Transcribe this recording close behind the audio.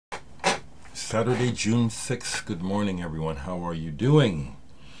Saturday, June 6th. Good morning, everyone. How are you doing?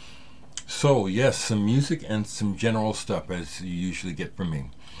 So, yes, some music and some general stuff, as you usually get from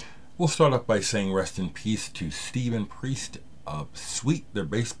me. We'll start off by saying rest in peace to Stephen Priest of Sweet, their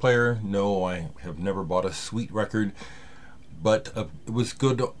bass player. No, I have never bought a Sweet record, but it was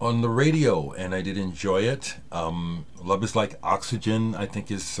good on the radio, and I did enjoy it. Love is Like Oxygen, I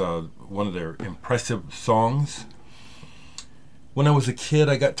think, is one of their impressive songs. When I was a kid,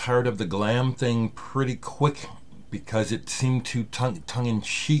 I got tired of the glam thing pretty quick because it seemed too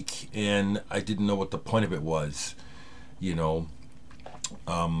tongue-in-cheek, and I didn't know what the point of it was. You know,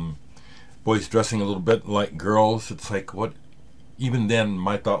 boys dressing a little bit like girls. It's like, what? Even then,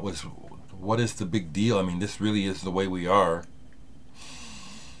 my thought was, what is the big deal? I mean, this really is the way we are.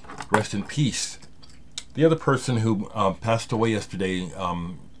 Rest in peace. The other person who passed away yesterday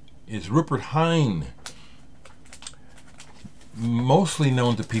is Rupert Hine. Mostly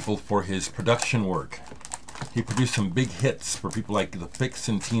known to people for his production work. He produced some big hits for people like The Fix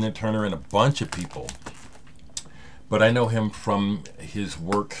and Tina Turner and a bunch of people. But I know him from his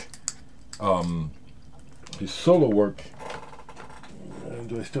work, his solo work.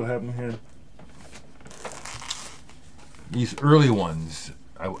 Do I still have him here? These early ones.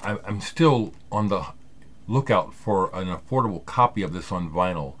 I'm still on the lookout for an affordable copy of this on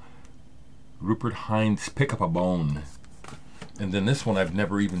vinyl. Rupert Hine's Pick Up a Bone. And then this one I've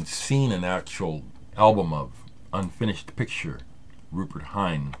never even seen an actual album of. Unfinished Picture, Rupert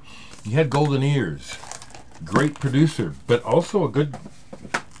Hine. He had golden ears. Great producer, but also a good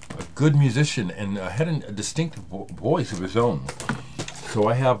musician, and had a distinct voice of his own. So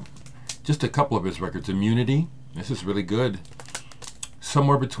I have just a couple of his records. Immunity, this is really good.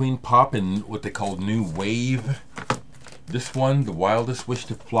 Somewhere between pop and what they call new wave. This one, The Wildest Wish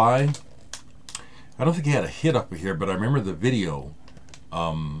to Fly. I don't think he had a hit up here, but I remember the video.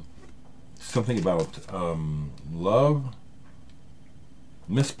 Something about love.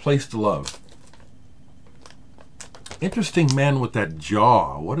 Misplaced Love. Interesting man with that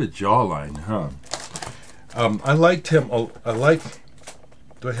jaw. What a jawline, huh? I liked him. Do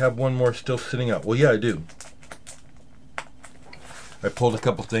I have one more still sitting out? Well, yeah, I do. I pulled a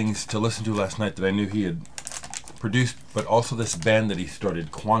couple things to listen to last night that I knew he had produced, but also this band that he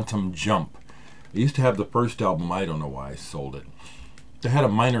started, Quantum Jump. I used to have the first album. I don't know why I sold it. They had a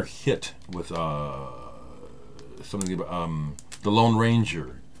minor hit with something about The Lone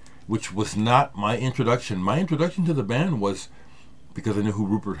Ranger, which was not my introduction. My introduction to the band was because I knew who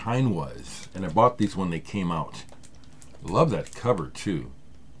Rupert Hine was, and I bought these when they came out. Love that cover too.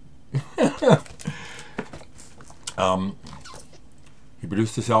 He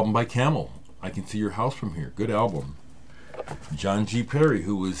produced this album by Camel. I Can See Your House From Here. Good album. John G. Perry,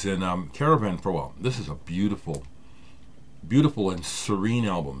 who was in Caravan for a while. This is a beautiful, beautiful and serene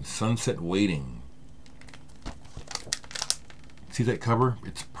album. Sunset Waiting. See that cover?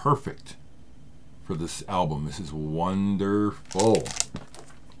 It's perfect for this album. This is wonderful.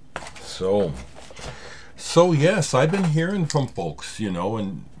 So yes, I've been hearing from folks, you know,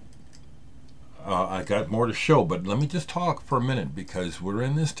 and I got more to show, but let me just talk for a minute because we're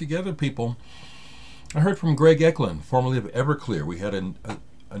in this together, people. I heard from Greg Eklund, formerly of Everclear. We had a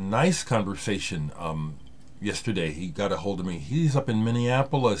nice conversation yesterday. He got a hold of me. He's up in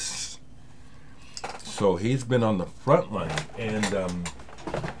Minneapolis, so he's been on the front line. And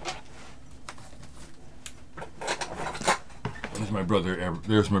there's my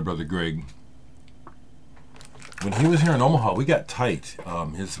brother Greg. When he was here in Omaha, we got tight.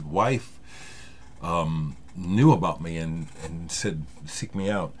 His wife knew about me and said, seek me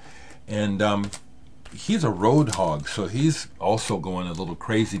out. And he's a road hog, so he's also going a little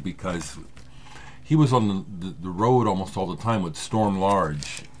crazy because he was on the road almost all the time with Storm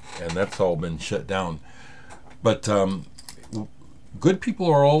Large, and that's all been shut down. But good people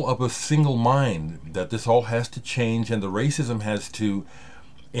are all of a single mind that this all has to change, and the racism has to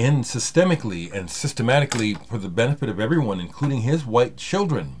end systemically and systematically for the benefit of everyone, including his white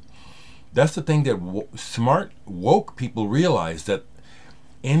children. That's the thing that smart, woke people realize, that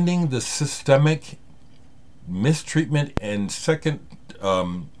ending the systemic mistreatment and second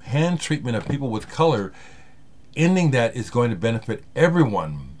hand treatment of people with color, ending that is going to benefit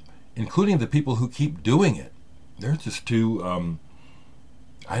everyone, including the people who keep doing it. They're just too,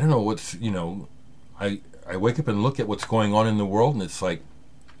 I don't know what's, you know, I wake up and look at what's going on in the world, and it's like,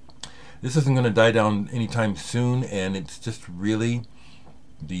 this isn't going to die down anytime soon, and it's just really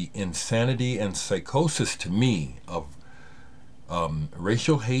the insanity and psychosis to me of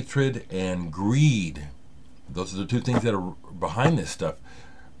racial hatred and greed. Those are the two things that are behind this stuff.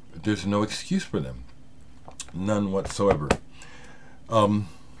 There's no excuse for them. None whatsoever.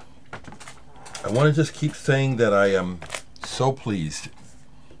 I want to just keep saying that I am so pleased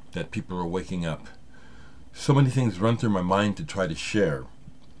that people are waking up. So many things run through my mind to try to share,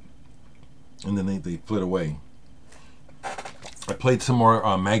 and then they flit away. I played some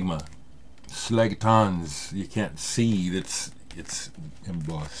more Magma. Slag Tanz. You can't see, it's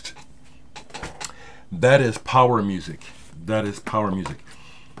embossed. That is power music. That is power music.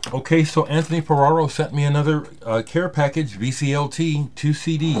 Okay, so Anthony Ferraro sent me another care package, VCLT, 2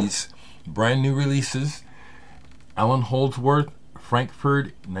 CDs, brand new releases. Allan Holdsworth, Frankfurt,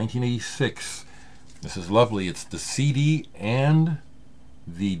 1986. This is lovely. It's the CD and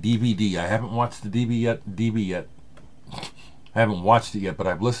the DVD. I haven't watched the DV yet. I haven't watched it yet, but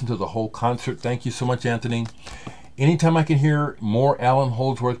I've listened to the whole concert. Thank you so much, Anthony. Anytime I can hear more Allan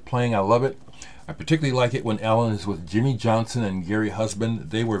Holdsworth playing, I love it. I particularly like it when Allan is with Jimmy Johnson and Gary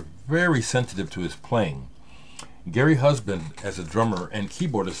Husband. They were very sensitive to his playing. Gary Husband, as a drummer and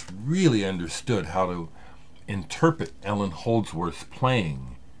keyboardist, really understood how to interpret Allan Holdsworth's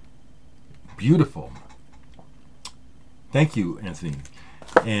playing. Beautiful. Thank you, Anthony.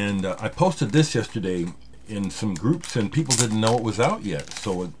 And I posted this yesterday in some groups, and people didn't know it was out yet.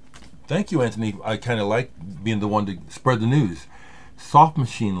 So thank you, Anthony. I kind of like being the one to spread the news. Soft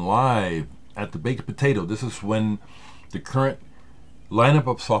Machine live at the Baked Potato. This is when the current lineup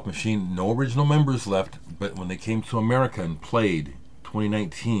of Soft Machine, no original members left, but when they came to America and played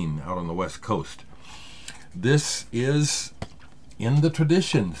 2019 out on the West Coast. This is in the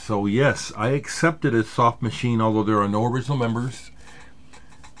tradition. So yes, I accept it as Soft Machine, although there are no original members.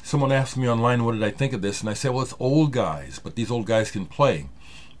 Someone asked me online, what did I think of this? And I said, well, it's old guys, but these old guys can play.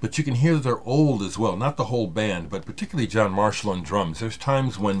 But you can hear that they're old as well. Not the whole band, but particularly John Marshall on drums. There's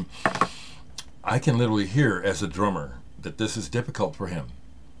times when I can literally hear as a drummer that this is difficult for him.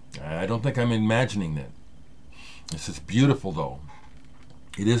 I don't think I'm imagining that. This is beautiful, though.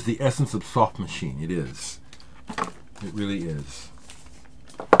 It is the essence of Soft Machine. It is. It really is.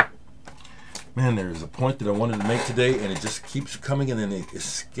 Man, there's a point that I wanted to make today, and it just keeps coming and then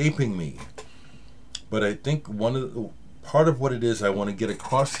escaping me. But I think part of what it is I want to get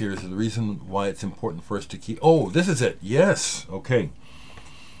across here is the reason why it's important for us to keep... Oh, this is it. Yes. Okay.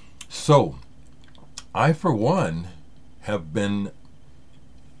 So, I, for one, have been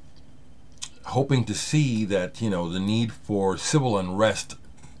hoping to see that, the need for civil unrest,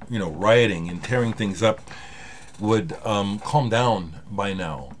 rioting and tearing things up would calm down by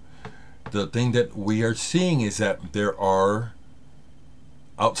now. The thing that we are seeing is that there are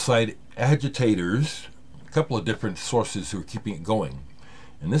outside agitators, a couple of different sources who are keeping it going.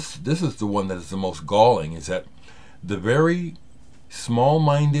 And this is the one that is the most galling, is that the very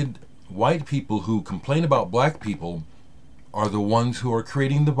small-minded white people who complain about black people are the ones who are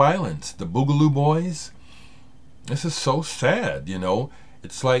creating the violence. The Boogaloo Boys. This is so sad,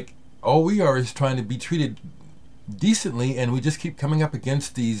 It's like all we are is trying to be treated decently, and we just keep coming up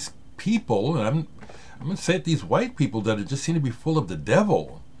against these people, and I'm going to say it, these white people that just seem to be full of the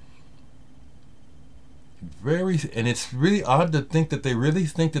devil. And it's really odd to think that they really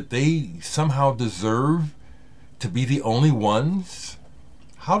think that they somehow deserve to be the only ones.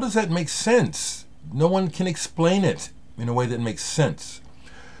 How does that make sense? No one can explain it in a way that makes sense.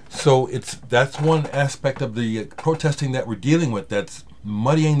 So that's one aspect of the protesting that we're dealing with that's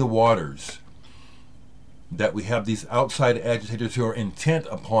muddying the waters. That we have these outside agitators who are intent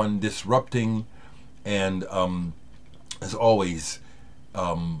upon disrupting and, as always,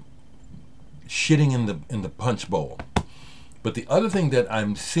 shitting in the punch bowl. But the other thing that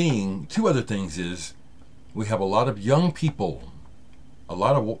I'm seeing, two other things, is we have a lot of young people, a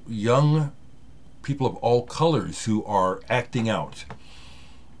lot of young people of all colors who are acting out.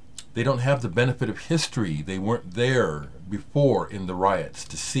 They don't have the benefit of history. They weren't there before in the riots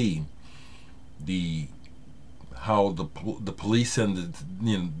to see how the police and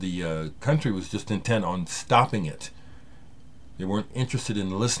the country was just intent on stopping it. They weren't interested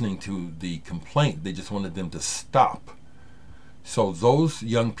in listening to the complaint. They just wanted them to stop. So those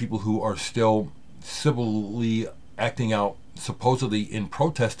young people who are still civilly acting out, supposedly in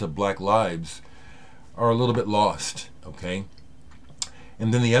protest of black lives, are a little bit lost, okay?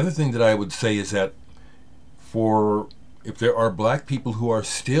 And then the other thing that I would say is that if there are black people who are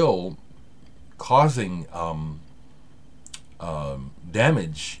still causing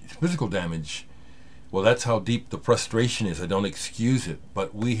damage, physical damage, well, that's how deep the frustration is. I don't excuse it,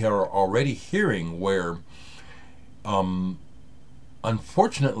 but we are already hearing where,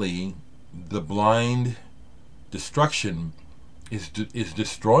 unfortunately, the blind destruction is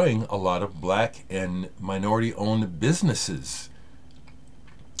destroying a lot of black and minority-owned businesses.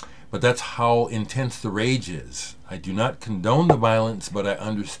 But that's how intense the rage is. I do not condone the violence, but I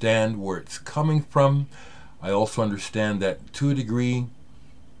understand where it's coming from. I also understand that to a degree,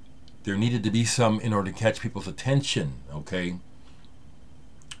 there needed to be some in order to catch people's attention, okay?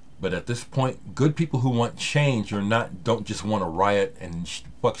 But at this point, good people who want change don't just want to riot and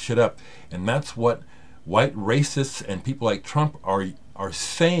fuck shit up. And that's what white racists and people like Trump are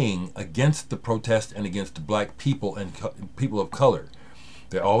saying against the protest and against black people and people of color.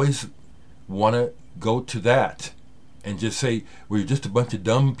 They always want to go to that and just say, well, you're just a bunch of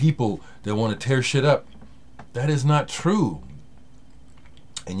dumb people that want to tear shit up. That is not true.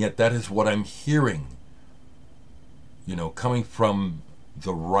 And yet that is what I'm hearing, you know, coming from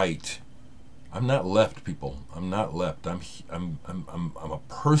the right. I'm not left, people. I'm not left. I'm a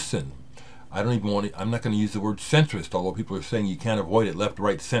person. I don't even want to, I'm not going to use the word centrist, although people are saying you can't avoid it, left,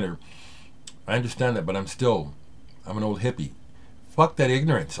 right, center. I understand that, but I'm an old hippie. Fuck that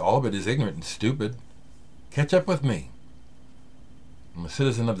ignorance. All of it is ignorant and stupid. Catch up with me. I'm a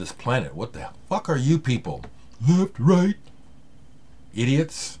citizen of this planet. What the fuck are you people? Left, right.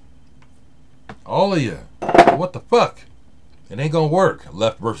 Idiots. All of you. What the fuck? It ain't gonna work.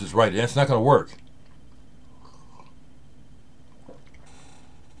 Left versus right. It's not gonna work.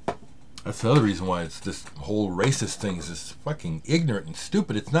 That's the other reason why it's this whole racist thing is just fucking ignorant and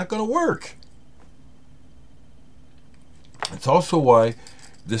stupid. It's not gonna work. It's also why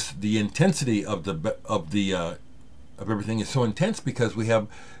the intensity of everything is so intense, because we have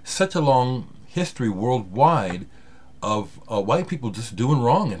such a long history worldwide of white people just doing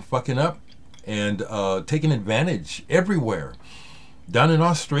wrong and fucking up and taking advantage everywhere. Down in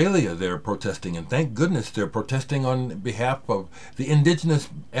Australia, they're protesting, and thank goodness they're protesting on behalf of the indigenous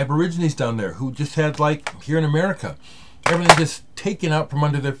aborigines down there, who just had, like here in America, everything just taken out from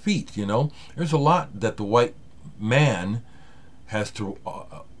under their feet. You know, there's a lot that the white man has to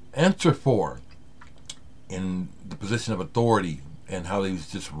answer for in the position of authority, and how he's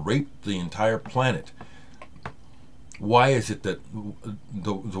just raped the entire planet. Why is it that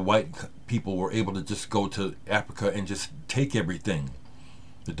the white people were able to just go to Africa and just take everything,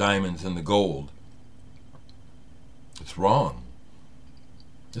 the diamonds and the gold? It's wrong.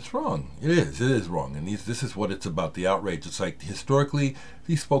 It's wrong. It is wrong. And this is what it's about, the outrage. It's like, historically,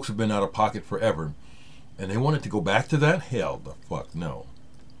 these folks have been out of pocket forever, and they wanted to go back to that? Hell the fuck no.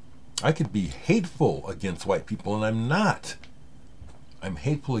 I could be hateful against white people, and I'm not. I'm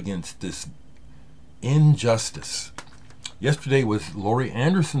hateful against this injustice. Yesterday was Laurie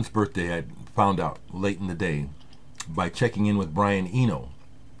Anderson's birthday. I found out late in the day by checking in with Brian Eno.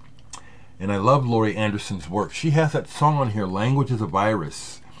 And I love Laurie Anderson's work. She has that song on here, Language is a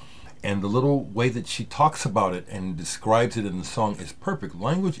Virus. And the little way that she talks about it and describes it in the song is perfect.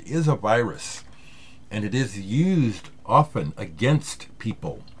 Language is a virus. And it is used often against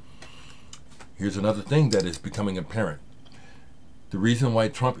people. Here's another thing that is becoming apparent. The reason why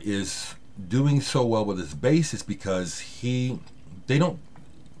Trump is doing so well with his base is because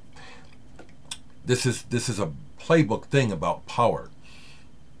this is a playbook thing about power.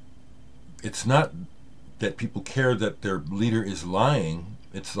 It's not that people care that their leader is lying.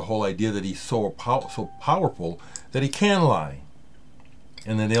 It's the whole idea that he's so powerful that he can lie,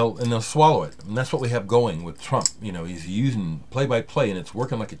 and then they'll swallow it. And that's what we have going with Trump. You know, he's using play-by-play, and it's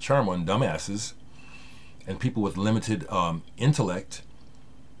working like a charm on dumbasses and people with limited intellect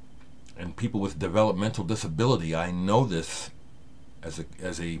and people with developmental disability. I know this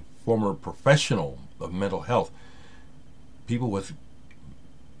as a former professional of mental health. People with,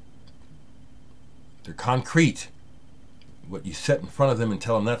 they're concrete. What you set in front of them and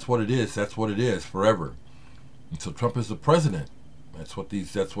tell them that's what it is forever. And so Trump is the president. That's what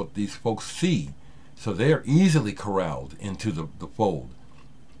these folks see. So they are easily corralled into the fold.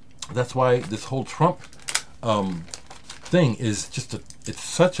 That's why this whole Trump thing is just it's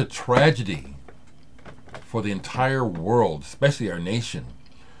such a tragedy for the entire world, especially our nation.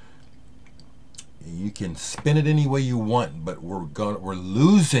 You can spin it any way you want, but we're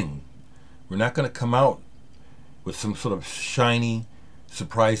losing. We're not going to come out with some sort of shiny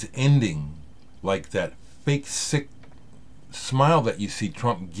surprise ending like that fake sick smile that you see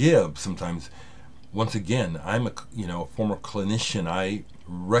Trump give sometimes. Once again, I'm a former clinician. I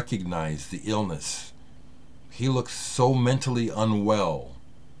recognize the illness. He looks so mentally unwell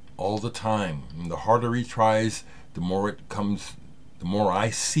all the time. And the harder he tries, the more it comes, the more I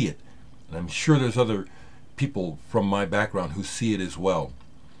see it. And I'm sure there's other people from my background who see it as well.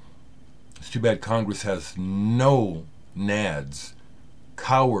 It's too bad Congress has no nads,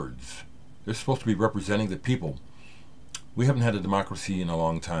 cowards. They're supposed to be representing the people. We haven't had a democracy in a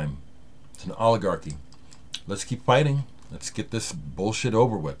long time. It's an oligarchy. Let's keep fighting. Let's get this bullshit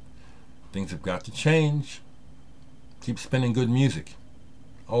over with. Things have got to change. Keep spinning good music.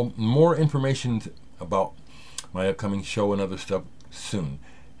 Oh, more information about my upcoming show and other stuff soon.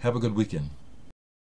 Have a good weekend.